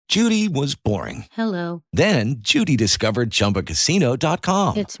Judy was boring. Hello. Then Judy discovered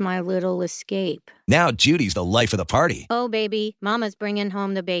ChumbaCasino.com. It's my little escape. Now Judy's the life of the party. Oh, baby, mama's bringing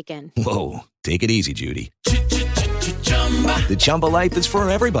home the bacon. Whoa, take it easy, Judy. The Chumba life is for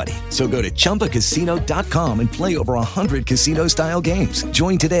everybody. So go to ChumbaCasino.com and play over 100 casino-style games.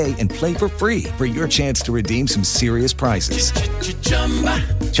 Join today and play for free for your chance to redeem some serious prizes.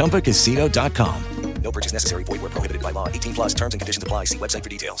 ChumbaCasino.com. No purchase necessary. Void where prohibited by law. 18 plus terms and conditions apply. See website for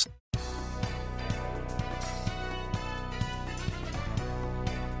details.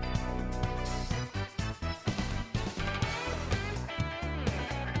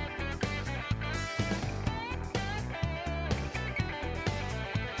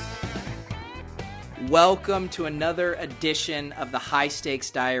 Welcome to another edition of the High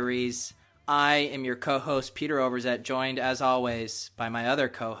Stakes Diaries. I am your co-host, Peter Overzet, joined as always by my other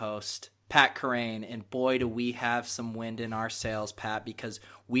co-host, Pat Carrain, and boy, do we have some wind in our sails, Pat, because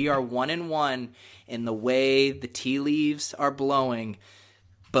we are 1-1, and the way the tea leaves are blowing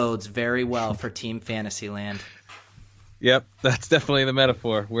bodes very well for Team Fantasyland. Yep, that's definitely the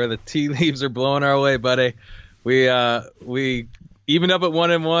metaphor, where the tea leaves are blowing our way, buddy. We evened up at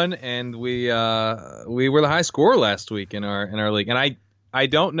 1-1, and we were the high scorer last week in our league, and I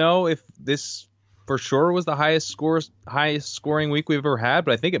don't know if this for sure was the highest scoring week we've ever had,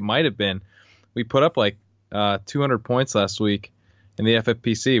 but I think it might have been. We put up like 200 points last week in the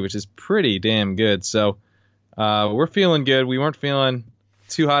FFPC, which is pretty damn good. So we're feeling good. We weren't feeling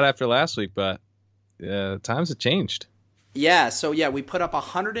too hot after last week, but times have changed. Yeah, so we put up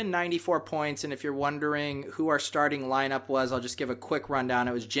 194 points, and if you're wondering who our starting lineup was, I'll just give a quick rundown.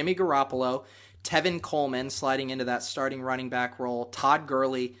 It was Jimmy Garoppolo, Tevin Coleman sliding into that starting running back role, Todd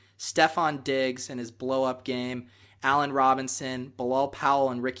Gurley, Stephon Diggs in his blow-up game, Allen Robinson, Bilal Powell,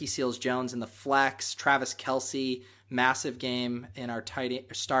 and Ricky Seals-Jones in the flex, Travis Kelce, massive game in our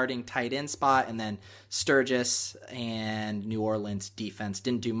starting tight end spot, and then Sturgis and New Orleans defense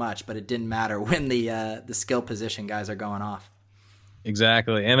didn't do much, but it didn't matter when the skill position guys are going off.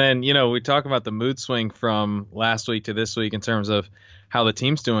 Exactly. And then, we talk about the mood swing from last week to this week in terms of how the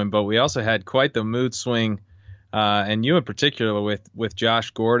team's doing, but we also had quite the mood swing, and you in particular with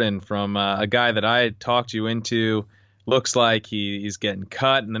Josh Gordon from a guy that I had talked you into. Looks like he's getting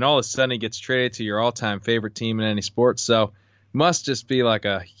cut, and then all of a sudden he gets traded to your all-time favorite team in any sport. So must just be like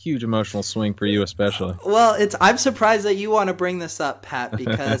a huge emotional swing for you especially. Well, I'm surprised that you want to bring this up, Pat,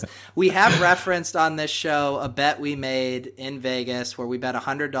 because we have referenced on this show a bet we made in Vegas where we bet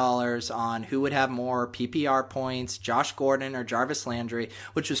 $100 on who would have more PPR points, Josh Gordon or Jarvis Landry,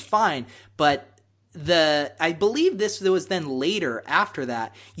 which was fine, but I believe this was then later after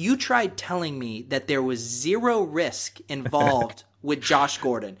that, you tried telling me that there was zero risk involved with Josh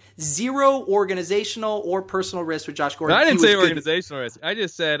Gordon. Zero organizational or personal risk with Josh Gordon. I didn't say organizational risk. I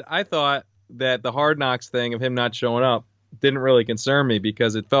just said I thought that the Hard Knocks thing of him not showing up didn't really concern me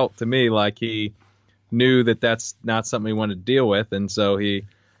because it felt to me like he knew that that's not something he wanted to deal with, and so he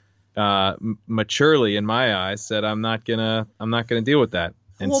maturely, in my eyes, said I'm not gonna deal with that.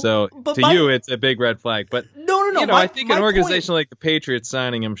 And so to you, it's a big red flag. But no. I think an organization like the Patriots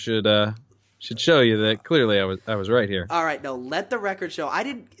signing him should show you that clearly I was right here. All right, no, let the record show.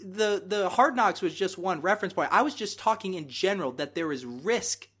 The Hard Knocks was just one reference point. I was just talking in general that there is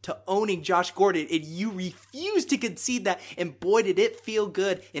risk to owning Josh Gordon, and you refused to concede that. And boy, did it feel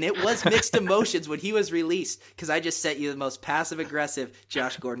good. And it was mixed emotions when he was released, because I just sent you the most passive aggressive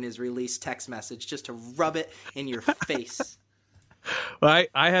Josh Gordon is released text message just to rub it in your face. Well,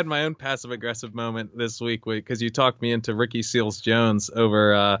 I had my own passive-aggressive moment this week because you talked me into Ricky Seals-Jones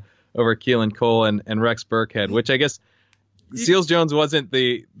over Keelan Cole and Rex Burkhead, which I guess Seals-Jones wasn't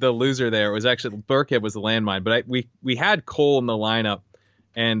the loser there. It was actually Burkhead was the landmine. But we had Cole in the lineup,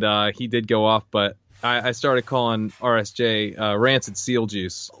 and he did go off. But I started calling RSJ rancid seal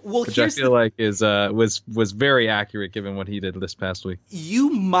juice, which I feel like was very accurate given what he did this past week. You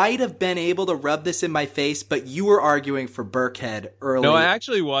might have been able to rub this in my face, but you were arguing for Burkhead early. No, I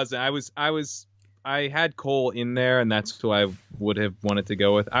actually wasn't. I had Cole in there, and that's who I would have wanted to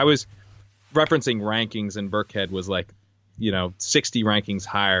go with. I was referencing rankings, and Burkhead was like, 60 rankings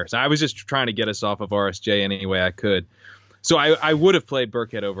higher. So I was just trying to get us off of RSJ any way I could. So I would have played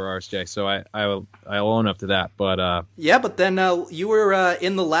Burkhead over RSJ, so I'll own up to that. But yeah, but then you were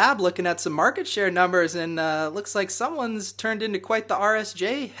in the lab looking at some market share numbers, and looks like someone's turned into quite the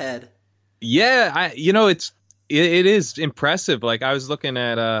RSJ head. Yeah, it is impressive. Like I was looking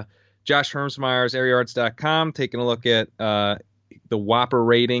at Josh Hermsmeyer's airyards.com, taking a look at the Whopper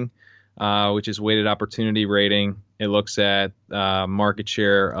rating, which is weighted opportunity rating. It looks at market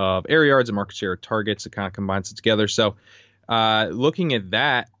share of air yards and market share of targets. It kind of combines it together. So looking at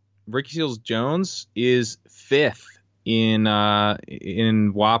that, Ricky Seals-Jones is 5th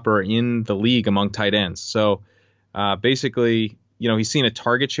in Whopper in the league among tight ends. So basically, he's seeing a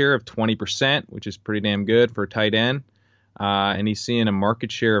target share of 20%, which is pretty damn good for a tight end. And he's seeing a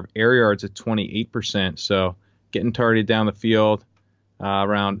market share of air yards at 28%. So getting targeted down the field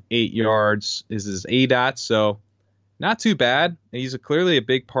around 8 yards is his ADOT. So not too bad. He's clearly a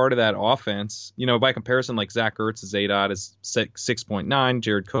big part of that offense. By comparison, like Zach Ertz's ADOT is 6.9,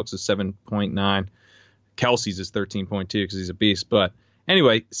 Jared Cook's is 7.9, Kelsey's is 13.2 because he's a beast. But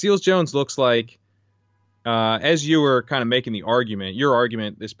anyway, Seals-Jones looks like, as you were kind of making the argument, your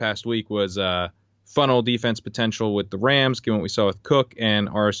argument this past week was funnel defense potential with the Rams, given what we saw with Cook, and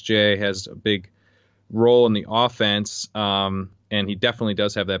RSJ has a big role in the offense. And he definitely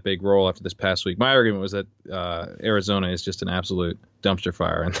does have that big role after this past week. My argument was that Arizona is just an absolute dumpster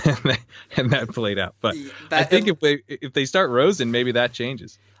fire, and that played out. But I think if they start Rosen, maybe that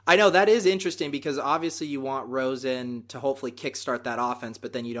changes. I know that is interesting because obviously you want Rosen to hopefully kickstart that offense,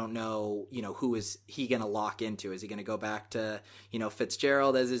 but then you don't know, who is he going to lock into? Is he going to go back to,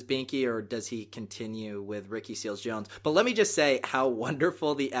 Fitzgerald as his binky, or does he continue with Ricky Seals-Jones? But let me just say how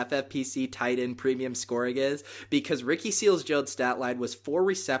wonderful the FFPC tight end premium scoring is, because Ricky Seals-Jones' stat line was 4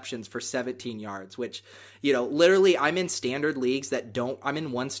 receptions for 17 yards, which, literally I'm in standard leagues I'm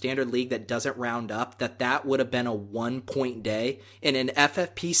in one standard league that doesn't round up, that would have been a 1-point day. And in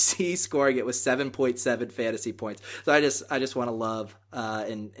FFPC scoring, it was 7.7 fantasy points. So I just want to love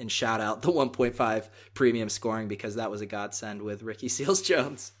and shout out the 1.5 premium scoring, because that was a godsend with Ricky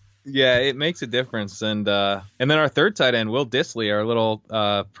Seals-Jones. Yeah, it makes a difference. And then our third tight end, Will Dissly, our little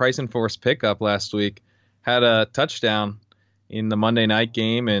price enforced pickup last week, had a touchdown in the Monday night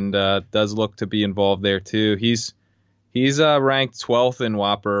game, and does look to be involved there too. He's ranked 12th in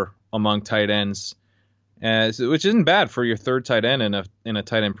Whopper among tight ends, which isn't bad for your third tight end in a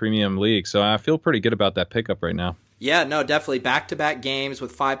tight end premium league. So I feel pretty good about that pickup right now. Yeah, no, definitely back-to-back games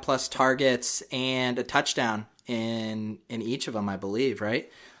with 5+ targets and a touchdown in each of them, I believe, right?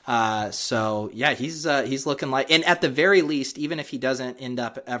 So yeah, he's looking like, and at the very least, even if he doesn't end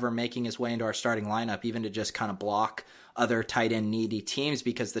up ever making his way into our starting lineup, even to just kind of block other tight end needy teams,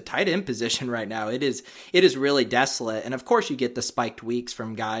 because the tight end position right now, it is really desolate. And of course you get the spiked weeks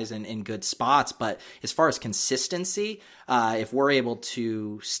from guys in good spots, but as far as consistency, if we're able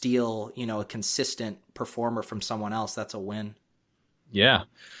to steal, a consistent performer from someone else, that's a win. Yeah.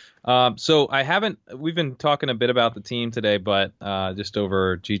 So we've been talking a bit about the team today, but just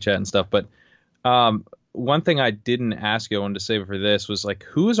over GChat and stuff. But one thing I didn't ask you, I wanted to save it for this, was like,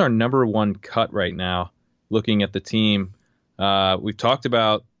 who is our number one cut right now looking at the team? We've talked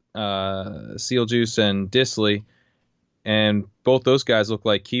about Seal Juice and Dissly, and both those guys look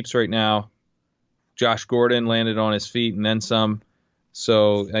like keeps right now. Josh Gordon landed on his feet and then some.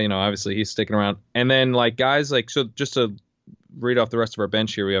 So, obviously he's sticking around. And then like guys like, so just to read off the rest of our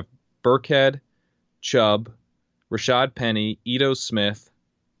bench here, we have Burkhead, Chubb, Rashad Penny, Ito Smith,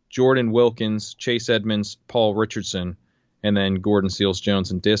 Jordan Wilkins, Chase Edmonds, Paul Richardson, and then Gordon,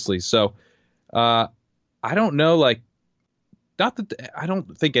 Seals-Jones, and Dissly. So I don't know, like, not that I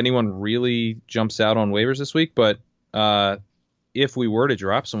don't think anyone really jumps out on waivers this week, but if we were to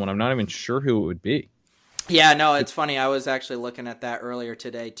drop someone, I'm not even sure who it would be. Yeah, no, it's funny. I was actually looking at that earlier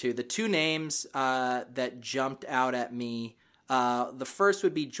today, too. The two names that jumped out at me, the first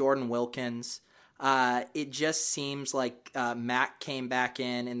would be Jordan Wilkins. It just seems like Mack came back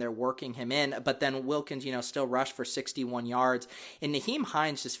in and they're working him in, but then Wilkins, still rushed for 61 yards. And Nyheim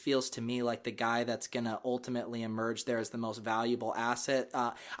Hines just feels to me like the guy that's going to ultimately emerge there as the most valuable asset.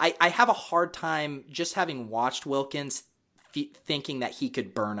 I have a hard time, just having watched Wilkins, thinking that he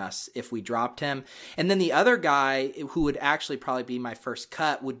could burn us if we dropped him. And then the other guy who would actually probably be my first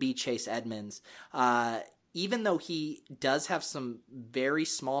cut would be Chase Edmonds. Even though he does have some very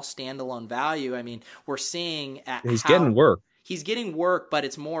small standalone value, I mean, we're seeing he's getting work. He's getting work, but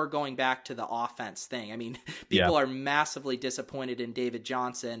it's more going back to the offense thing. I mean, people are massively disappointed in David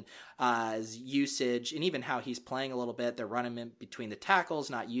Johnson's usage and even how he's playing a little bit. They're running him between the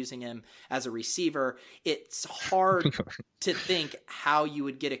tackles, not using him as a receiver. It's hard to think how you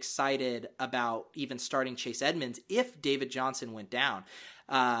would get excited about even starting Chase Edmonds if David Johnson went down.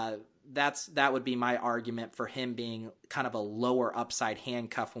 That would be my argument for him being kind of a lower upside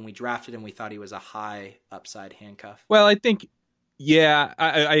handcuff. When we drafted him, we thought he was a high upside handcuff. Well, I think,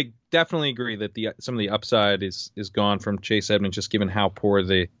 I definitely agree that some of the upside is gone from Chase Edmonds, just given how poor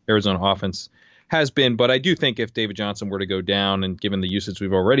the Arizona offense has been. But I do think if David Johnson were to go down, and given the usage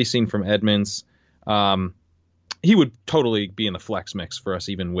we've already seen from Edmonds, he would totally be in the flex mix for us,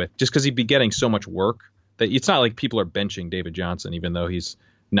 even with just because he'd be getting so much work that it's not like people are benching David Johnson, even though he's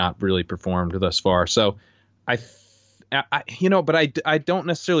not really performed thus far. So but I don't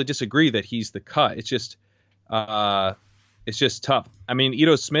necessarily disagree that he's the cut. It's just tough. I mean,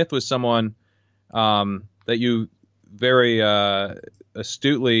 Ito Smith was someone that you very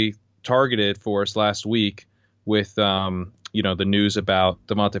astutely targeted for us last week with the news about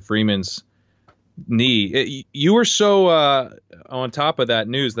Devonta Freeman's knee. You were so on top of that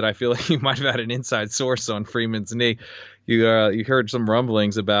news that I feel like you might have had an inside source on Freeman's knee. You heard some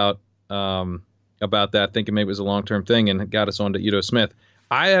rumblings about that, thinking maybe it was a long-term thing, and got us on to Ito Smith.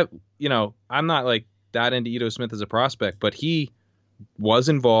 I'm not like that into Ito Smith as a prospect, but he was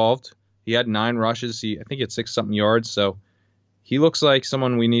involved. He had 9 rushes. I think he had 6-something yards. So he looks like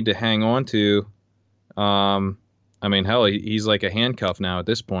someone we need to hang on to. I mean, hell, he's like a handcuff now at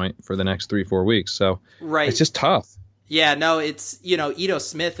this point for the next 3-4 weeks. So right. It's just tough. Yeah, no, it's, Ito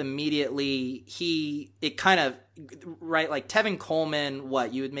Smith immediately, like Tevin Coleman,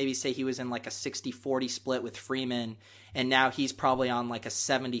 you would maybe say he was in like a 60-40 split with Freeman, and now he's probably on like a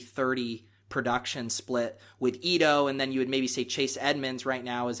 70-30 production split with Ito, and then you would maybe say Chase Edmonds right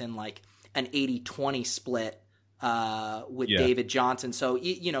now is in like an 80-20 split with David Johnson. So,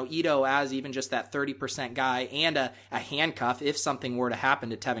 Ito as even just that 30% guy and a handcuff, if something were to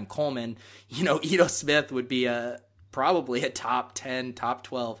happen to Tevin Coleman, Ito Smith would be probably a top 10, top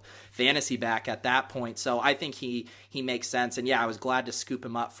 12 fantasy back at that point. So I think he makes sense. And I was glad to scoop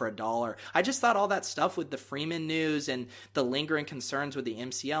him up for $1. I just thought all that stuff with the Freeman news and the lingering concerns with the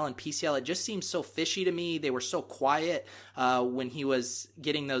MCL and PCL, it just seems so fishy to me. They were so quiet when he was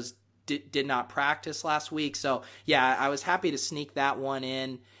getting those did not practice last week. So I was happy to sneak that one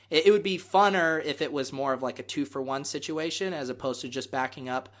in. It would be funner if it was more of like a 2-for-1 situation as opposed to just backing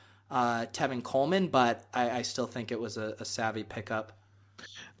up Tevin Coleman, but I still think it was a savvy pickup.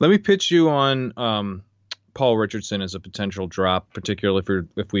 Let me pitch you on Paul Richardson as a potential drop, particularly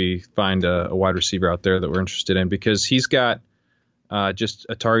if we find a wide receiver out there that we're interested in, because he's got just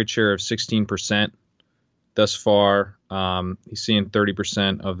a target share of 16% thus far. He's seeing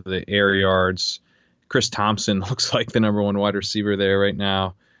 30% of the air yards. Chris Thompson looks like the number 1 wide receiver there right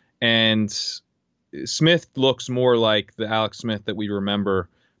now. And Smith looks more like the Alex Smith that we remember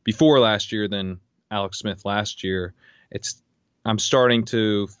before last year than Alex Smith last year. I'm starting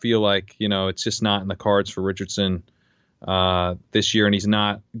to feel like, it's just not in the cards for Richardson this year, and he's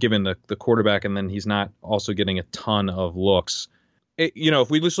not given the quarterback, and then he's not also getting a ton of looks. If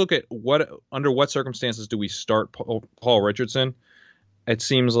we just look at under what circumstances do we start Paul Richardson, it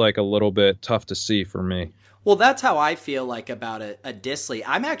seems like a little bit tough to see for me. Well, that's how I feel like about a Disley.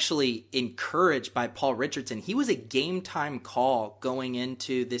 I'm actually encouraged by Paul Richardson. He was a game time call going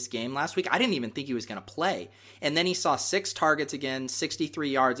into this game last week. I didn't even think he was going to play. And then he saw 6 targets again, 63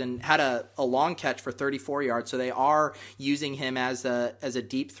 yards, and had a long catch for 34 yards. So they are using him as a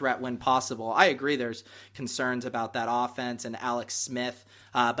deep threat when possible. I agree there's concerns about that offense and Alex Smith.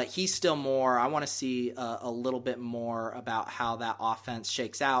 But he's still more, I want to see a little bit more about how that offense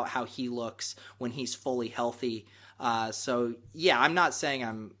shakes out, how he looks when he's fully healthy. I'm not saying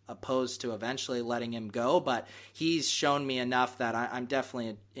I'm opposed to eventually letting him go, but he's shown me enough that I'm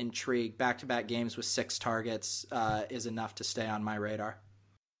definitely intrigued. Back-to-back games with 6 targets is enough to stay on my radar.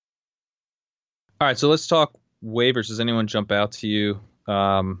 All right, so let's talk waivers. Does anyone jump out to you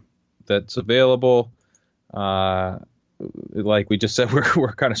that's available? Like we just said,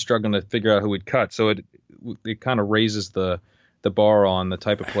 we're kind of struggling to figure out who we'd cut. So it kind of raises the bar on the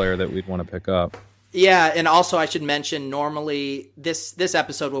type of player that we'd want to pick up. Yeah, and also I should mention, normally this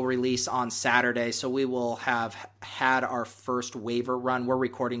episode will release on Saturday, so we will have had our first waiver run. We're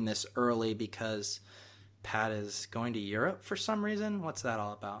recording this early because Pat is going to Europe for some reason. What's that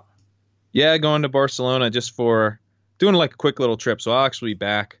all about? Yeah, going to Barcelona just for doing like a quick little trip. So I'll actually be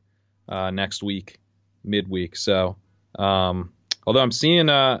back next week, midweek. So although I'm seeing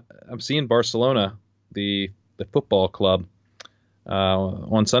Barcelona, the football club,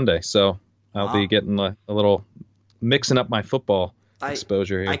 on Sunday. So I'll be getting a little mixing up my football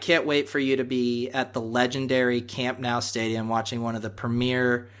exposure here. I can't wait for you to be at the legendary Camp Nou Stadium watching one of the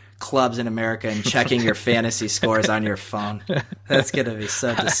premier clubs in America and checking your fantasy scores on your phone. That's going to be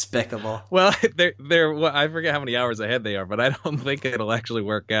so despicable. Well, I forget how many hours ahead they are, but I don't think it'll actually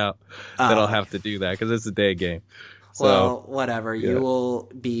work out that I'll have to do that because it's a day game. So, well, whatever. Yeah. You will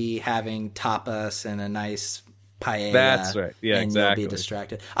be having tapas and a nice paella. That's right. Yeah, and exactly. You'll be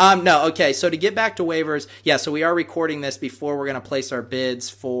distracted. No, okay. So to get back to waivers, so we are recording this before we're going to place our bids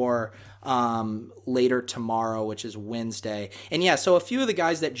for later tomorrow, which is Wednesday. And so a few of the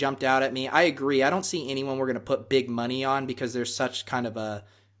guys that jumped out at me, I agree. I don't see anyone we're going to put big money on because there's such kind of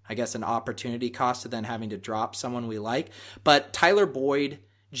an opportunity cost to then having to drop someone we like. But Tyler Boyd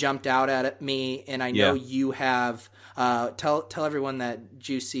jumped out at me, and I know you have. Tell everyone that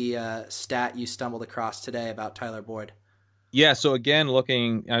juicy stat you stumbled across today about Tyler Boyd. Yeah, so again,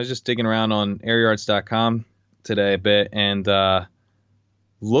 I was just digging around on airyards.com today a bit, and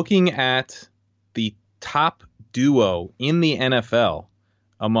looking at the top duo in the NFL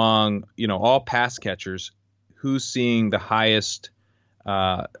among, all pass catchers, who's seeing the highest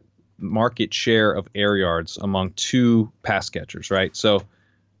market share of air yards among two pass catchers, right? So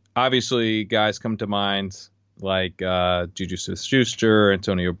obviously guys come to mind like Juju Smith-Schuster,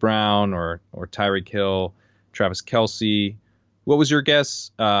 Antonio Brown, or Tyreek Hill, Travis Kelce. What was your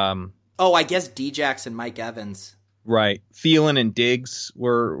guess? I guess D-Jax and Mike Evans. Right. Thielen and Diggs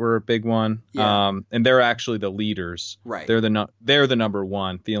were a big one. Yeah. And they're actually the leaders. Right. They're the number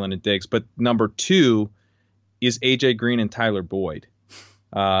one, Thielen and Diggs. But number two is AJ Green and Tyler Boyd,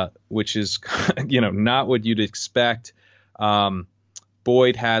 which is, not what you'd expect.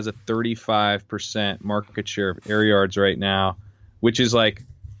 Boyd has a 35% market share of air yards right now, which is like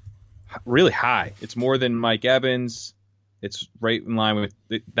really high. It's more than Mike Evans. It's right in line with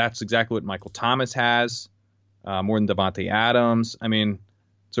that's exactly what Michael Thomas has, more than Devontae Adams. I mean,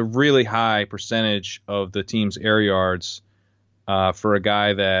 it's a really high percentage of the team's air yards for a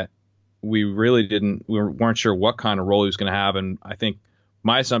guy that we weren't sure what kind of role he was going to have. And I think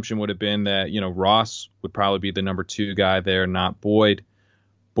my assumption would have been that, Ross would probably be the number two guy there, not Boyd.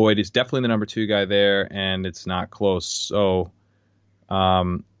 Boyd is definitely the number two guy there, and it's not close. So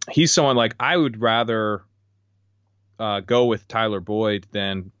he's someone like I would rather go with Tyler Boyd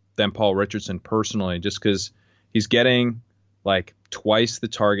than Paul Richardson personally, just because he's getting like twice the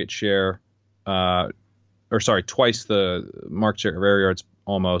target share, twice the market share of air yards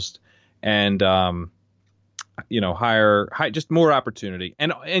almost, and just more opportunity.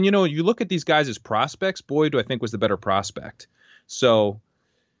 And you look at these guys as prospects. Boyd, I think, was the better prospect. So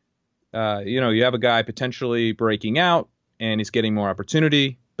you have a guy potentially breaking out, and he's getting more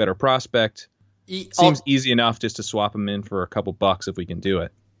opportunity, better prospect. Seems easy enough just to swap him in for a couple bucks if we can do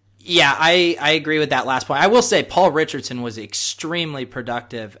it. Yeah, I agree with that last point. I will say Paul Richardson was extremely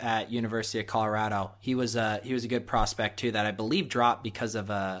productive at University of Colorado. He was a good prospect too that I believe dropped because of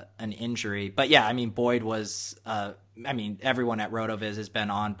an injury. But yeah, I mean Boyd was everyone at RotoViz has been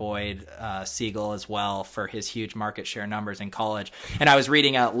on Boyd, Siegel as well for his huge market share numbers in college. And I was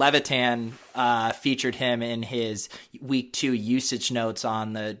reading Levitan featured him in his week 2 usage notes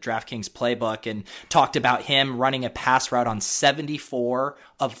on the DraftKings playbook and talked about him running a pass route on 74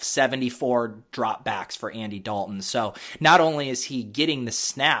 of 74 dropbacks for Andy Dalton. So not only is he getting the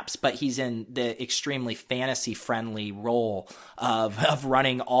snaps, but he's in the extremely fantasy friendly role of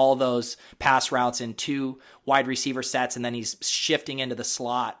running all those pass routes in 2 wide receiver sets, and then he's shifting into the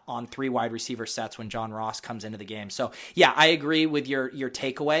slot on 3 wide receiver sets when John Ross comes into the game. So yeah, I agree with your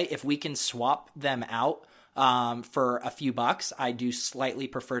takeaway. If we can swap them out for a few bucks, I do slightly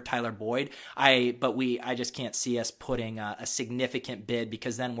prefer Tyler Boyd. I just can't see us putting a significant bid,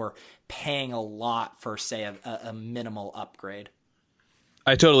 because then we're paying a lot for, say, a minimal upgrade.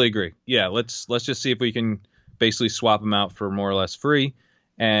 I totally agree. Yeah, let's just see if we can basically swap them out for more or less free.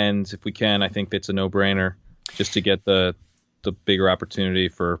 And if we can, I think that's a no-brainer, just to get the bigger opportunity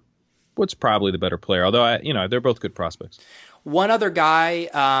for what's probably the better player. Although they're both good prospects. One other guy,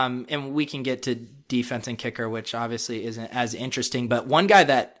 and we can get to defense and kicker, which obviously isn't as interesting, but one guy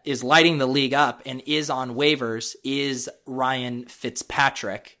that is lighting the league up and is on waivers is Ryan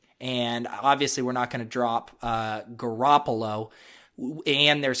Fitzpatrick. And obviously we're not going to drop Garoppolo,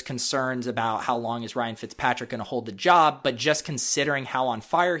 and there's concerns about how long is Ryan Fitzpatrick going to hold the job. But just considering how on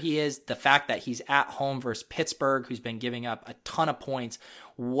fire he is, the fact that he's at home versus Pittsburgh, who's been giving up a ton of points,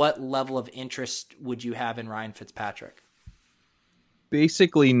 what level of interest would you have in Ryan Fitzpatrick?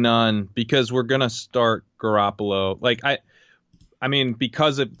 Basically none, because we're going to start Garoppolo.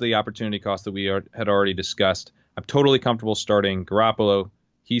 Because of the opportunity cost that we had already discussed, I'm totally comfortable starting Garoppolo.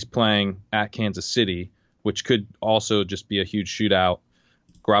 He's playing at Kansas City, which could also just be a huge shootout.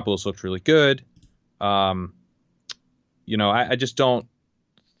 Garoppolo's looked really good. I just don't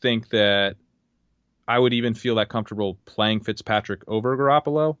think that I would even feel that comfortable playing Fitzpatrick over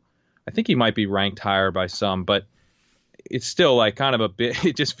Garoppolo. I think he might be ranked higher by some, but it's still like kind of a bit,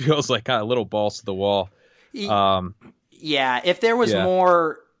 it just feels like kind of little balls to the wall. Yeah, if there was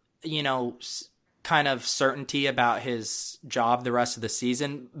more, kind of certainty about his job the rest of the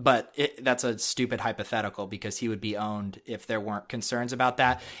season, but that's a stupid hypothetical because he would be owned if there weren't concerns about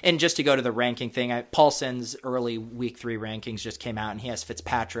that. And just to go to the ranking thing, Paulson's early week 3 rankings just came out, and he has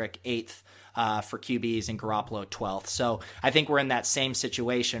Fitzpatrick 8th for QBs and Garoppolo 12th. So I think we're in that same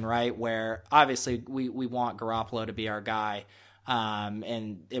situation, right, where obviously we want Garoppolo to be our guy.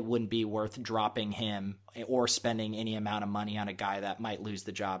 and it wouldn't be worth dropping him or spending any amount of money on a guy that might lose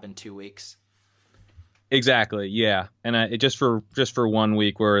the job in 2 weeks. Exactly. Yeah. And it just for 1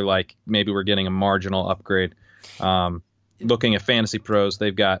 week, where like maybe we're getting a marginal upgrade. Looking at Fantasy Pros,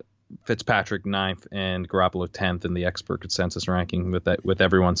 they've got Fitzpatrick 9th and Garoppolo 10th in the expert consensus ranking with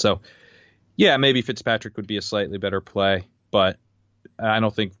everyone. So yeah, maybe Fitzpatrick would be a slightly better play, but I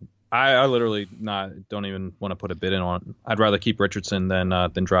don't think I literally don't even want to put a bid in on it. I'd rather keep Richardson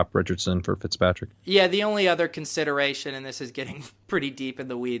than drop Richardson for Fitzpatrick. Yeah, the only other consideration, and this is getting pretty deep in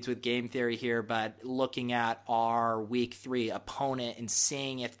the weeds with game theory here, but looking at our week 3 opponent and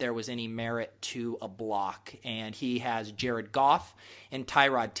seeing if there was any merit to a block. And he has Jared Goff and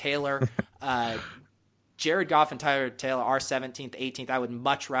Tyrod Taylor. Jared Goff and Tyrod Taylor are 17th, 18th. I would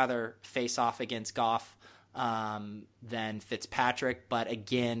much rather face off against Goff than Fitzpatrick, but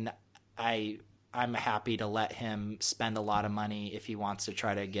again, I'm happy to let him spend a lot of money if he wants to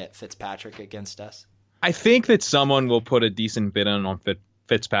try to get Fitzpatrick against us. I think that someone will put a decent bid on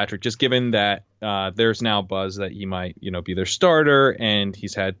Fitzpatrick, just given that there's now buzz that he might, be their starter, and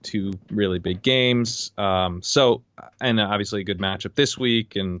he's had 2 really big games. So, and obviously a good matchup this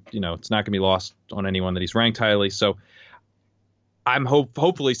week, and it's not going to be lost on anyone that he's ranked highly. So, I'm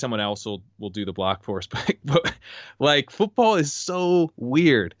hopefully someone else will do the block for us. But like, football is so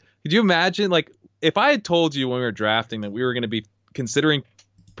weird. Could you imagine, like, if I had told you when we were drafting that we were going to be considering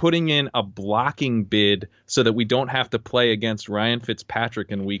putting in a blocking bid so that we don't have to play against Ryan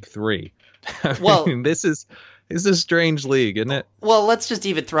Fitzpatrick in week 3? Well, this is a strange league, isn't it? Well, let's just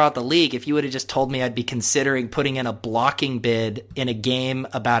even throw out the league. If you would have just told me I'd be considering putting in a blocking bid in a game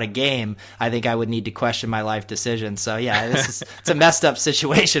about a game, I think I would need to question my life decision. So yeah, it's a messed up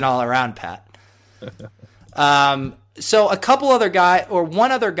situation all around, Pat. So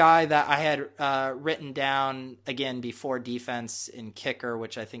one other guy that I had written down again before defense and kicker,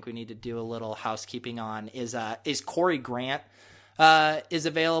 which I think we need to do a little housekeeping on, is Corey Grant is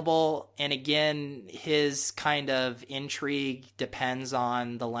available. And again, his kind of intrigue depends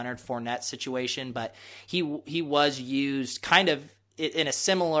on the Leonard Fournette situation, but he was used kind of in a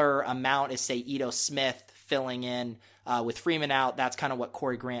similar amount as, say, Ito Smith filling in with Freeman out. That's kind of what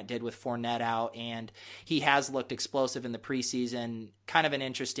Corey Grant did with Fournette out, and he has looked explosive in the preseason. Kind of an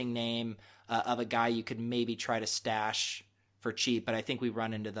interesting name of a guy you could maybe try to stash for cheap, but I think we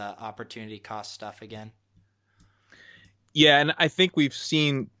run into the opportunity cost stuff again. Yeah, and I think we've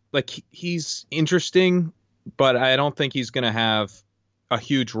seen, like, he's interesting, but I don't think he's going to have a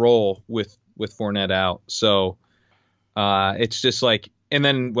huge role with Fournette out. So it's just like, and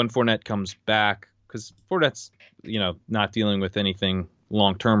then when Fournette comes back, because Fournette's not dealing with anything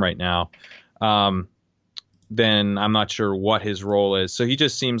long term right now, then I'm not sure what his role is. So he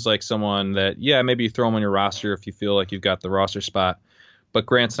just seems like someone that, yeah, maybe you throw him on your roster if you feel like you've got the roster spot. But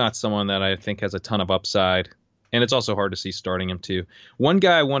Grant's not someone that I think has a ton of upside. And it's also hard to see starting him too. One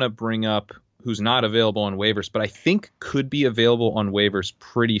guy I want to bring up who's not available on waivers, but I think could be available on waivers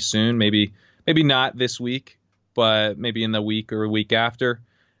pretty soon. Maybe not this week, but maybe in the week or a week after.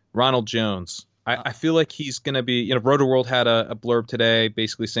 Ronald Jones. I feel like he's going to be, Roto-World had a blurb today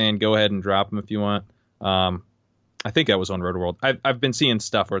basically saying go ahead and drop him if you want. I think I was on Roto-World. I've been seeing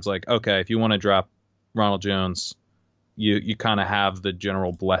stuff where it's like, okay, if you want to drop Ronald Jones, you kind of have the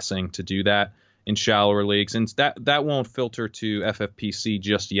general blessing to do that in shallower leagues. And that won't filter to FFPC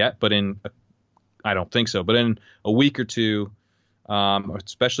just yet, but I don't think so. But in a week or two,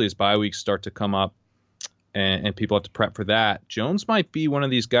 especially as bye weeks start to come up, and people have to prep for that, Jones might be one of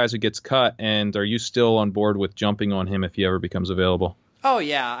these guys who gets cut. And are you still on board with jumping on him if he ever becomes available? Oh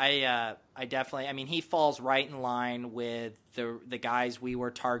yeah, I definitely. I mean, he falls right in line with the guys we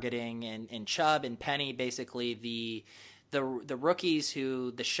were targeting, and Chubb and Penny, basically the rookies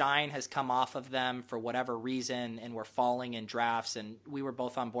who the shine has come off of them for whatever reason, and were falling in drafts. And we were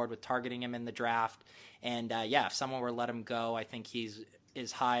both on board with targeting him in the draft. And if someone were to let him go, I think he's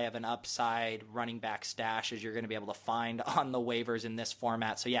as high of an upside running back stash as you're going to be able to find on the waivers in this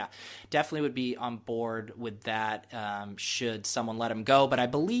format. So yeah, definitely would be on board with that should someone let him go. But I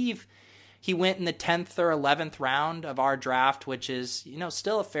believe he went in the 10th or 11th round of our draft, which is,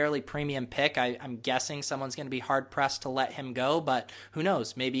 still a fairly premium pick. I'm guessing someone's going to be hard-pressed to let him go, but who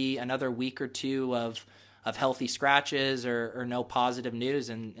knows? Maybe another week or two of healthy scratches or no positive news,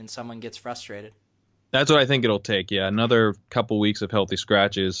 and someone gets frustrated. That's what I think it'll take. Yeah, another couple weeks of healthy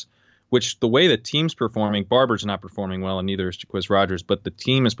scratches, which the way the team's performing, Barber's not performing well, and neither is Jaquiz Rogers, but the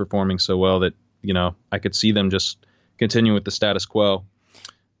team is performing so well that, I could see them just continue with the status quo.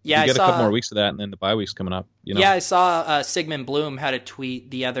 Yeah, you get I saw a couple more weeks of that, and then the bye week's coming up. Yeah, I saw Sigmund Bloom had a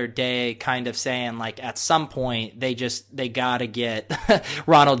tweet the other day kind of saying, like, at some point they got to get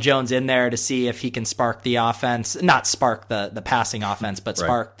Ronald Jones in there to see if he can spark the offense, not spark the passing offense, but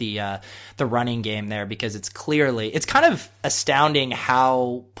spark the running game there, because it's kind of astounding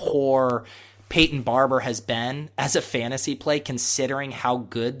how poor Peyton Barber has been as a fantasy play, considering how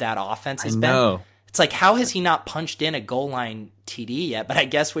good that offense has been. It's like, how has he not punched in a goal line TD yet? But I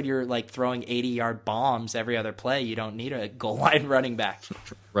guess when you're like throwing 80-yard bombs every other play, you don't need a goal line running back.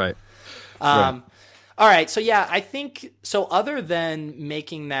 Right. All right. So yeah, I think so. Other than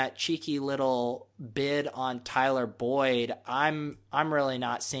making that cheeky little bid on Tyler Boyd, I'm really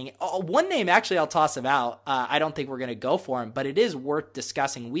not seeing it. Oh, one name actually I'll toss him out. I don't think we're going to go for him, but it is worth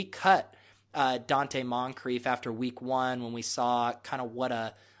discussing. We cut Dante Moncrief after week 1 when we saw kind of what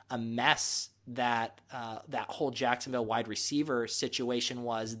a mess that whole Jacksonville wide receiver situation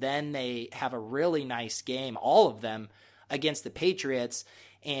was. Then they have a really nice game, all of them, against the Patriots,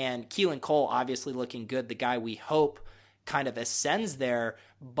 and Keelan Cole obviously looking good, the guy we hope kind of ascends there.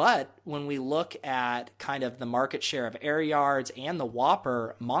 But when we look at kind of the market share of air yards and the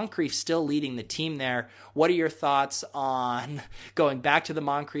Whopper, Moncrief still leading the team there. What are your thoughts on going back to the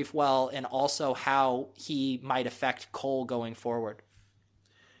Moncrief well, and also how he might affect Cole going forward?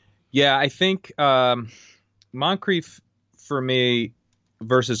 Yeah, I think Moncrief for me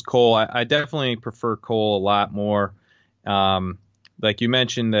versus Cole, I definitely prefer Cole a lot more. Like you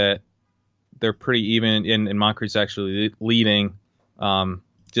mentioned that they're pretty even, and Moncrief's actually leading.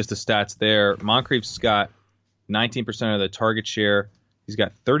 Just the stats there. Moncrief's got 19% of the target share. He's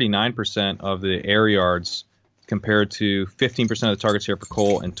got 39% of the air yards compared to 15% of the target share for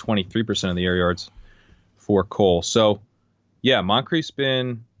Cole and 23% of the air yards for Cole. So, yeah, Moncrief's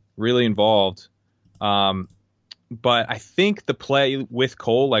been really involved. But I think the play with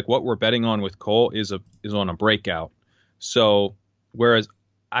Cole, like what we're betting on with Cole, is on a breakout. So whereas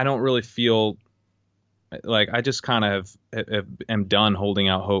I don't really feel like, I just kind of am done holding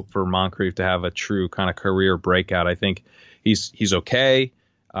out hope for Moncrief to have a true kind of career breakout. I think he's okay.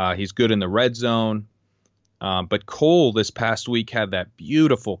 He's good in the red zone. But Cole this past week had that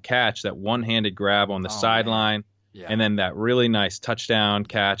beautiful catch, that one-handed grab on the sideline. Yeah. And then that really nice touchdown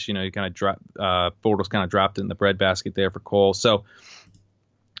catch. You kind of drop, Bortles kind of dropped it in the breadbasket there for Cole. So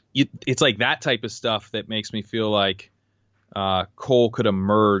it's like that type of stuff that makes me feel like Cole could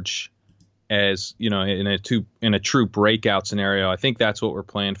emerge as, in a true breakout scenario. I think that's what we're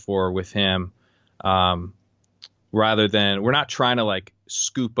playing for with him. Rather than, we're not trying to like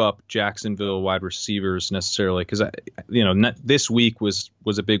scoop up Jacksonville wide receivers necessarily, because this week was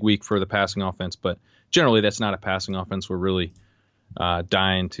a big week for the passing offense, but generally that's not a passing offense we're really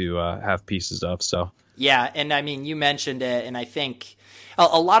dying to have pieces of. So yeah, and I mean, you mentioned it, and I think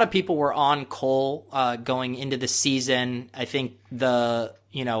a lot of people were on Cole going into the season. I think the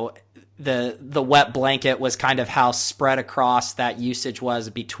wet blanket was kind of how spread across that usage was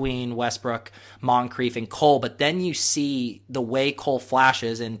between Westbrook, Moncrief, and Cole. But then you see the way Cole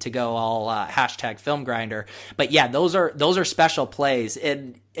flashes, and to go all hashtag film grinder. But yeah, those are special plays.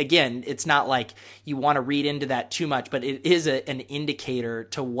 And again, it's not like you want to read into that too much, but it is an indicator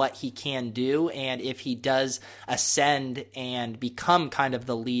to what he can do. And if he does ascend and become kind of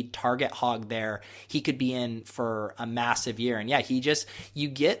the lead target hog there, he could be in for a massive year. And yeah, you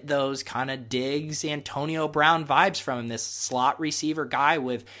get those kind of Diggs, Antonio Brown vibes from him, this slot receiver guy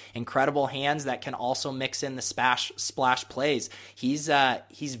with incredible hands that can also mix in the splash plays. He's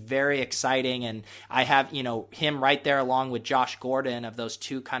very exciting. And I have, him right there along with Josh Gordon, of those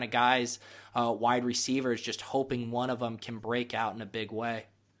two kind of guys, wide receivers, just hoping one of them can break out in a big way.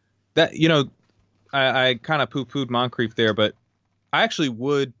 That, I kind of poo-pooed Moncrief there, but I actually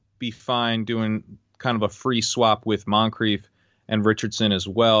would be fine doing kind of a free swap with Moncrief and Richardson as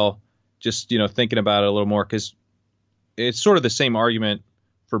well. Just, thinking about it a little more, because it's sort of the same argument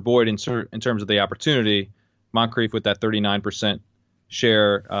for Boyd in terms of the opportunity. Moncrief with that 39%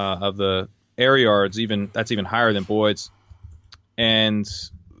 share of the air yards, that's even higher than Boyd's. And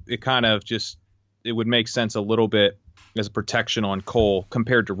it kind of it would make sense a little bit as a protection on Cole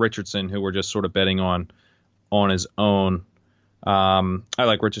compared to Richardson, who we're just sort of betting on his own. I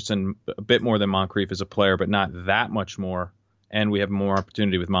like Richardson a bit more than Moncrief as a player, but not that much more. And we have more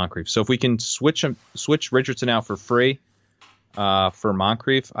opportunity with Moncrief. So if we can switch Richardson out for free for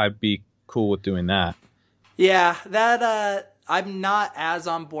Moncrief, I'd be cool with doing that. Yeah, that I'm not as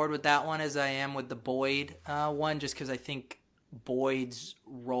on board with that one as I am with the Boyd one, just because I think Boyd's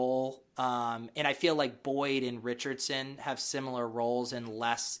role, and I feel like Boyd and Richardson have similar roles and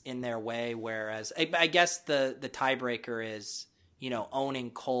less in their way, whereas I guess the tiebreaker is,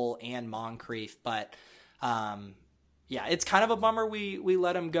 owning Cole and Moncrief. But yeah, it's kind of a bummer we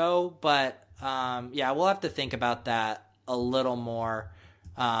let him go. But yeah, we'll have to think about that a little more.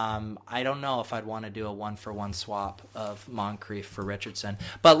 I don't know if I'd want to do a 1-for-1 swap of Moncrief for Richardson.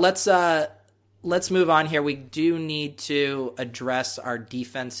 But let's move on here. We do need to address our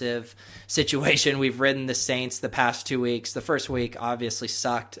defensive situation. We've ridden the Saints the past 2 weeks. The first week obviously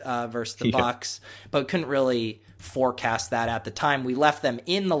sucked versus the Bucs, but couldn't really forecast that at the time. We left them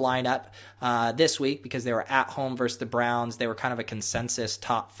in the lineup this week because they were at home versus the Browns. They were kind of a consensus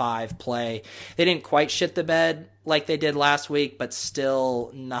top 5 play. They didn't quite shit the bed like they did last week, but still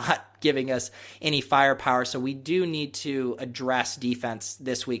not giving us any firepower. So we do need to address defense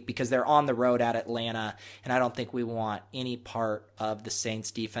this week because they're on the road at Atlanta, and I don't think we want any part of the Saints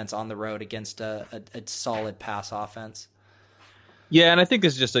defense on the road against a solid pass offense. Yeah, and I think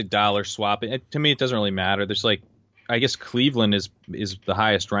this is just a dollar swap. To me, it doesn't really matter. There's I guess Cleveland is the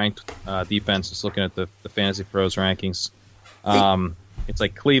highest ranked defense. Just looking at the Fantasy Pros rankings, it's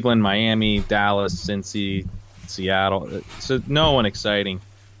like Cleveland, Miami, Dallas, Cincy, Seattle. So no one exciting.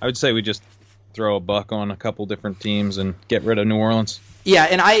 I would say we just throw a buck on a couple different teams and get rid of New Orleans. Yeah,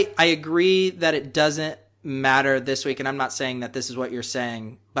 and I agree that it doesn't matter this week, and I'm not saying that this is what you're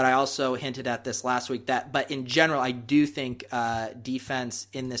saying, but I also hinted at this last week but in general, I do think defense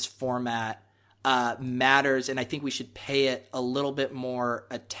in this format matters, and I think we should pay it a little bit more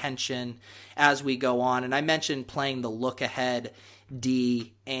attention as we go on. And I mentioned playing the look ahead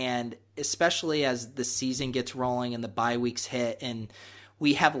D, and especially as the season gets rolling and the bye weeks hit and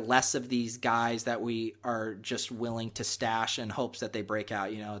we have less of these guys that we are just willing to stash in hopes that they break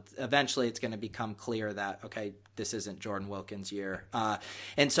out. Eventually it's going to become clear that, okay, this isn't Jordan Wilkins' year.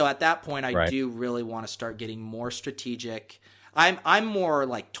 And so at that point, I do really want to start getting more strategic. I'm more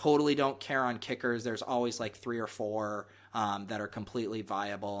like totally don't care on kickers. There's always like 3 or 4 that are completely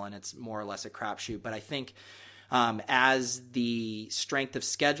viable, and it's more or less a crapshoot. But I think as the strength of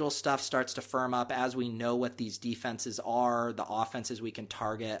schedule stuff starts to firm up, as we know what these defenses are, the offenses we can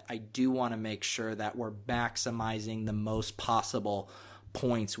target, I do want to make sure that we're maximizing the most possible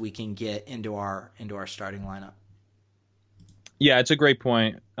points we can get into our starting lineup. Yeah, it's a great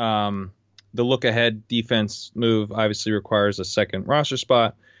point. The look ahead defense move obviously requires a second roster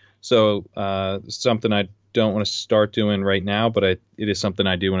spot. So something I don't want to start doing right now, but it is something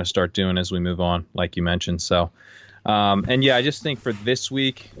I do want to start doing as we move on, like you mentioned. So, and yeah, I just think for this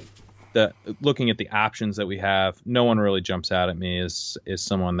week, looking at the options that we have, no one really jumps out at me as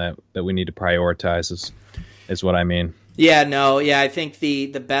someone that we need to prioritize is what I mean. Yeah, no, yeah, I think the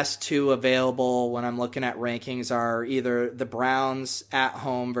best 2 available when I'm looking at rankings are either the Browns at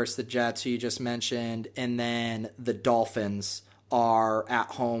home versus the Jets, who you just mentioned, and then the Dolphins are at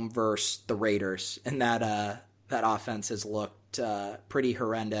home versus the Raiders, and that offense has looked pretty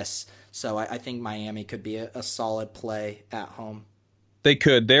horrendous. So I think Miami could be a solid play at home. They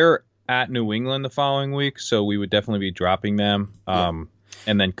could. They're at New England the following week, so we would definitely be dropping them. Yeah.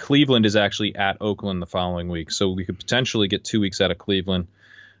 And then Cleveland is actually at Oakland the following week, so we could potentially get 2 weeks out of Cleveland,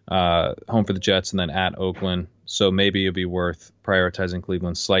 home for the Jets, and then at Oakland. So maybe it'd be worth prioritizing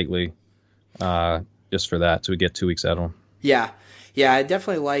Cleveland slightly just for that, so we get 2 weeks out of them. Yeah, I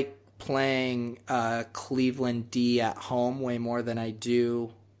definitely like playing Cleveland D at home way more than I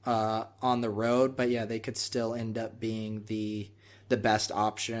do on the road. But yeah, they could still end up being the best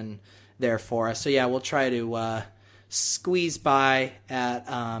option there for us. So yeah, we'll try to squeeze by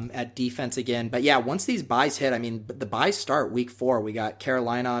at defense again. But yeah, once these buys hit, I mean, the buys start week 4. We got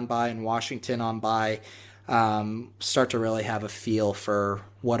Carolina on bye and Washington on bye. Start to really have a feel for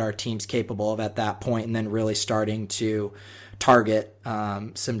what our team's capable of at that point, and then really starting to target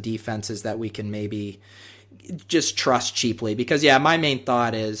some defenses that we can maybe just trust cheaply. Because yeah, my main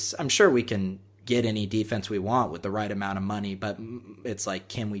thought is I'm sure we can get any defense we want with the right amount of money, but it's like,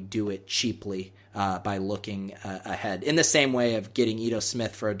 can we do it cheaply by looking ahead? In the same way of getting Ito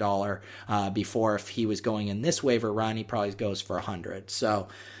Smith for $1 before, if he was going in this waiver run, he probably goes for $100. So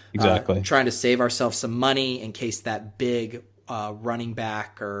exactly, trying to save ourselves some money in case that big running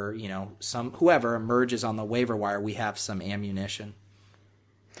back or whoever emerges on the waiver wire, we have some ammunition.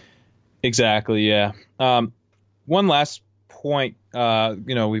 Exactly. Yeah. One last point.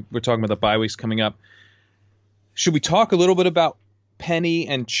 We're talking about the bye weeks coming up. Should we talk a little bit about Penny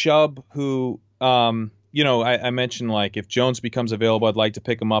and Chubb, who I mentioned, like, if Jones becomes available, I'd like to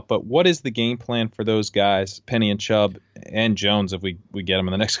pick him up. But what is the game plan for those guys, Penny and Chubb and Jones, if we get them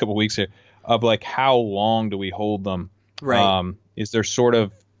in the next couple of weeks here, of like how long do we hold them? Right. Is there sort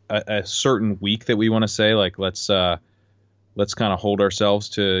of a certain week that we want to say, like, let's kind of hold ourselves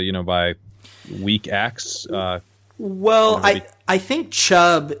to, by week X? Well, I I think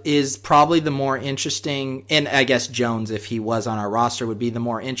Chubb is probably the more interesting, and I guess Jones, if he was on our roster, would be the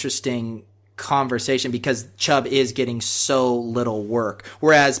more interesting conversation because Chubb is getting so little work.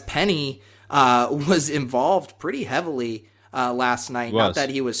 Whereas Penny was involved pretty heavily last night. Not that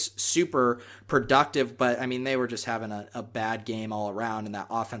he was super productive, but I mean, they were just having a bad game all around, and that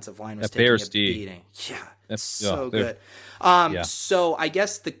offensive line was taking a beating. Yeah, that's so good. So I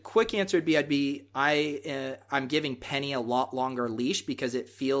guess the quick answer would be I'm giving Penny a lot longer leash because it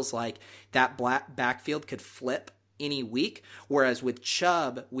feels like that backfield could flip any week. Whereas with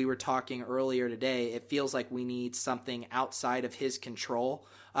Chubb, we were talking earlier today, it feels like we need something outside of his control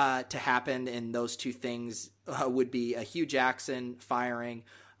to happen, and those two things would be a Hugh Jackson firing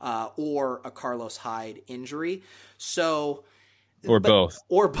or a Carlos Hyde injury. Both.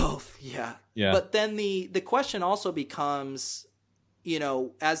 Or both, yeah. But then the question also becomes,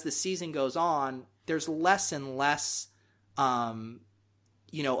 as the season goes on, there's less and less,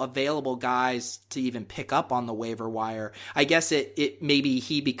 available guys to even pick up on the waiver wire. I guess it maybe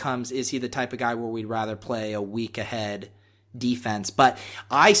is he the type of guy where we'd rather play a week ahead defense? But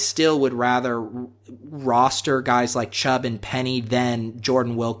I still would rather roster guys like Chubb and Penny than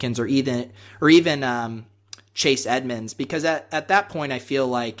Jordan Wilkins or even Chase Edmonds, because at that point I feel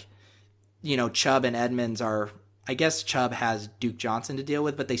like Chubb and Edmonds are, I guess Chubb has Duke Johnson to deal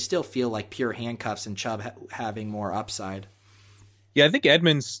with, but they still feel like pure handcuffs and Chubb having more upside. Yeah, I think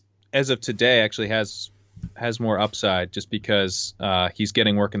Edmonds as of today actually has more upside just because he's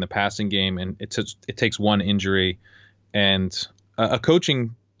getting work in the passing game, and it takes one injury and a coach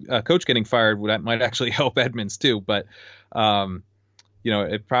getting fired might actually help Edmonds too, but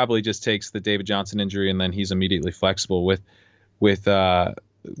it probably just takes the David Johnson injury, and then he's immediately flexible. With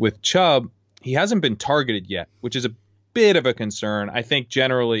Chubb, he hasn't been targeted yet, which is a bit of a concern. I think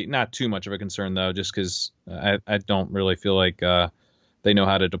generally not too much of a concern though, just because I don't really feel like they know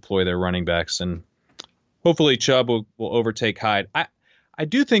how to deploy their running backs, and hopefully Chubb will overtake Hyde. I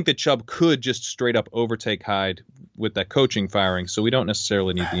do think that Chubb could just straight up overtake Hyde with that coaching firing, so we don't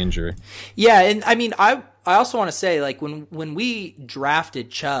necessarily need the injury. Yeah, and I mean, I also want to say, like, when we drafted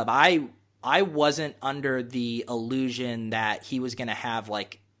Chubb, I wasn't under the illusion that he was going to have,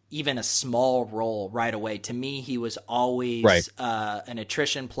 like, even a small role right away. To me, he was always an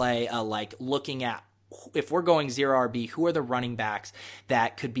attrition play, like looking at, if we're going 0 RB, who are the running backs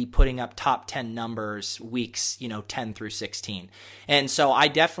that could be putting up top 10 numbers weeks, 10 through 16. And so I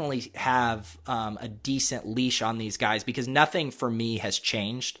definitely have a decent leash on these guys because nothing for me has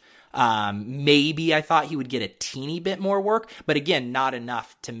changed. Maybe I thought he would get a teeny bit more work, but again, not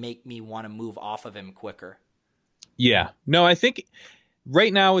enough to make me want to move off of him quicker. Yeah. No, I think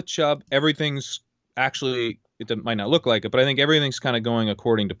right now with Chubb, everything's actually, it might not look like it, but I think everything's kind of going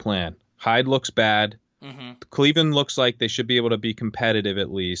according to plan. Hyde looks bad. Mm-hmm. Cleveland looks like they should be able to be competitive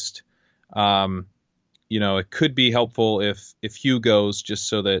at least. It could be helpful if Hugh goes, just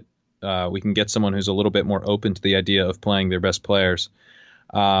so that we can get someone who's a little bit more open to the idea of playing their best players.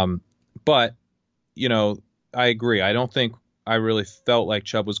 But I agree. I don't think I really felt like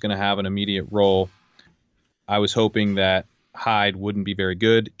Chubb was going to have an immediate role. I was hoping that Hyde wouldn't be very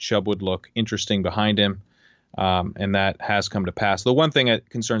good. Chubb would look interesting behind him. And that has come to pass. The one thing that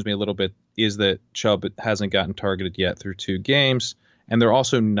concerns me a little bit is that Chubb hasn't gotten targeted yet through 2 games, and they're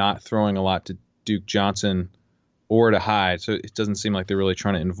also not throwing a lot to Duke Johnson or to Hyde, so it doesn't seem like they're really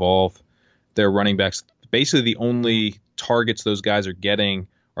trying to involve their running backs. Basically, the only targets those guys are getting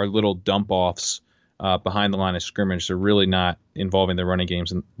are little dump-offs behind the line of scrimmage. They're really not involving their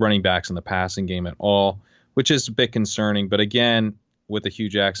running backs in the passing game at all, which is a bit concerning. But again, with the Hugh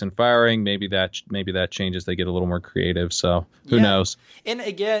Jackson firing, maybe that changes. They get a little more creative. So who knows? And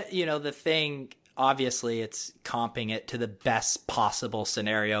again, the thing, obviously it's comping it to the best possible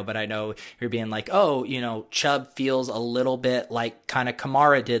scenario, but I know you're being like, Chubb feels a little bit like kind of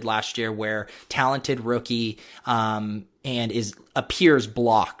Kamara did last year, where talented rookie, and appears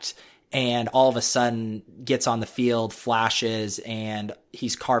blocked, and all of a sudden gets on the field, flashes, and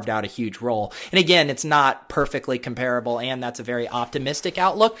he's carved out a huge role. And again, it's not perfectly comparable, and that's a very optimistic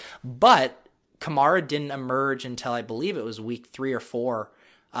outlook, but Kamara didn't emerge until I believe it was week 3 or 4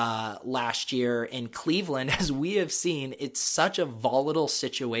 last year in Cleveland. As we have seen, it's such a volatile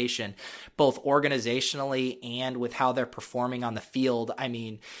situation, both organizationally and with how they're performing on the field. I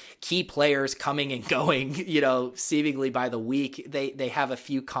mean, key players coming and going, seemingly by the week. They have a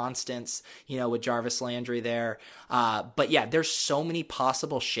few constants, with Jarvis Landry there. But yeah, there's so many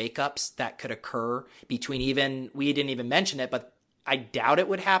possible shakeups that could occur between, we didn't even mention it, but I doubt it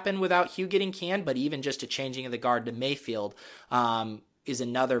would happen without Hugh getting canned, but even just a changing of the guard to Mayfield, is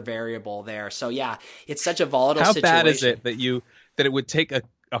another variable there. So yeah, it's such a volatile How situation. bad is it that it would take a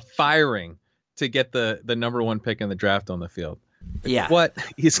firing to get the number one pick in the draft on the field? Yeah. What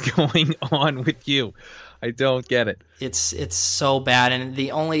is going on with you? I don't get it. It's so bad. And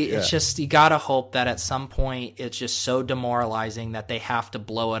it's just, you got to hope that at some point it's just so demoralizing that they have to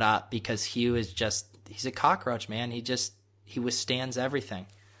blow it up, because Hugh is he's a cockroach, man. He withstands everything.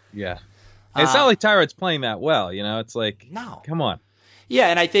 Yeah. It's not like Tyrod's playing that well, it's like, no, come on. Yeah,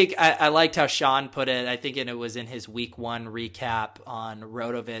 and I think I liked how Sean put it. I think it was in his week 1 recap on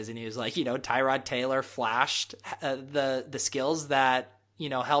RotoViz, and he was like, Tyrod Taylor flashed the skills that,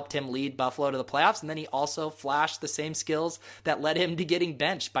 helped him lead Buffalo to the playoffs, and then he also flashed the same skills that led him to getting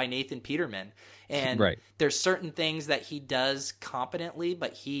benched by Nathan Peterman. And right. There's certain things that he does competently,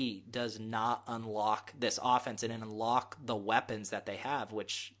 but he does not unlock this offense and unlock the weapons that they have,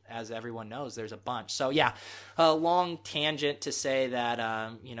 which, as everyone knows, there's a bunch. So yeah, a long tangent to say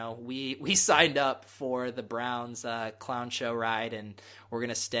that, we signed up for the Browns clown show ride, and we're going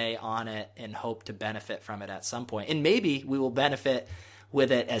to stay on it and hope to benefit from it at some point. And maybe we will benefit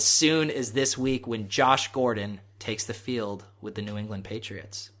with it as soon as this week when Josh Gordon takes the field with the New England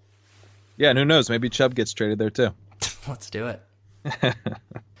Patriots. Yeah, and who knows? Maybe Chubb gets traded there too. Let's do it.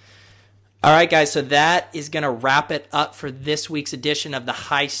 All right, guys, so that is going to wrap it up for this week's edition of the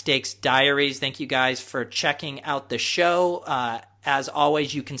High Stakes Diaries. Thank you guys for checking out the show. As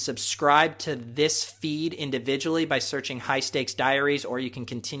always, you can subscribe to this feed individually by searching High Stakes Diaries, or you can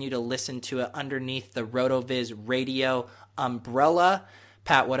continue to listen to it underneath the RotoViz radio umbrella.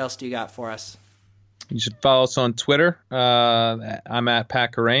 Pat, what else do you got for us? You should follow us on Twitter. I'm at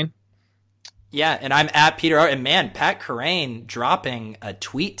Pat Kerrane. Yeah, and I'm at Peter. And man, Pat Kerrane dropping a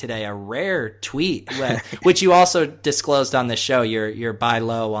tweet today, a rare tweet, which you also disclosed on the show. Your buy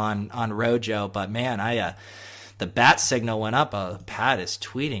low on Rojo, but man, the bat signal went up. Pat is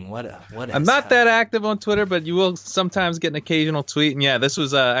tweeting. I'm not that active on Twitter, but you will sometimes get an occasional tweet. And yeah, this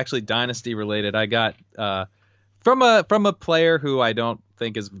was actually Dynasty related. I got from a player who I don't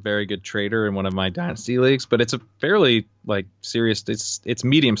think is a very good trader in one of my Dynasty leagues, but it's a fairly serious. It's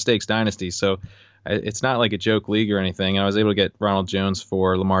medium stakes Dynasty, so it's not like a joke league or anything. I was able to get Ronald Jones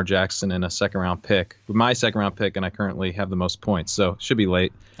for Lamar Jackson in a second round pick, with my second round pick, and I currently have the most points, so should be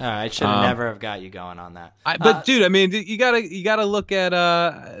late. I should have never have got you going on that. But dude, I mean, you gotta look at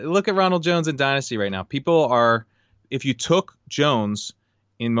Ronald Jones in Dynasty right now. People are, if you took Jones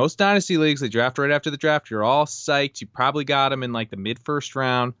in most Dynasty leagues, they draft right after the draft. You're all psyched. You probably got him in the mid-first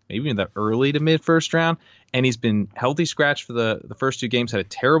round, maybe in the early to mid-first round. And he's been healthy scratch for the first 2 games, had a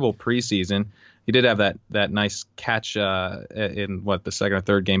terrible preseason. He did have that nice catch in the second or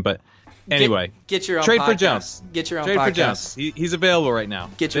third game. But anyway, get your own trade podcast. For Jones. Get your own trade podcast. for Jones. He's available right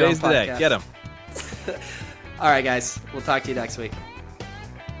now. Get your Today's own the podcast. day. Get him. All right, guys. We'll talk to you next week.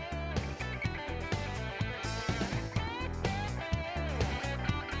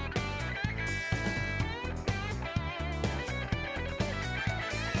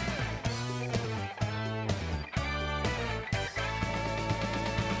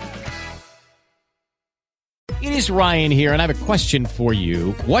 It is Ryan here, and I have a question for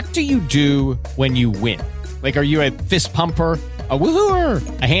you. What do you do when you win? Are you a fist pumper, a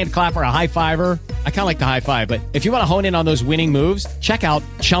woohooer, a hand clapper, a high fiver? I kind of like the high five, but if you want to hone in on those winning moves, check out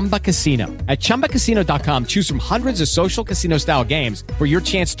Chumba Casino. At ChumbaCasino.com, choose from hundreds of social casino-style games for your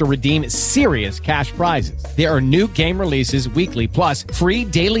chance to redeem serious cash prizes. There are new game releases weekly, plus free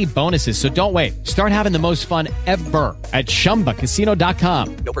daily bonuses, so don't wait. Start having the most fun ever at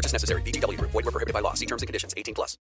ChumbaCasino.com. No purchase necessary. VGW Group. Void where prohibited by law. See terms and conditions. 18+.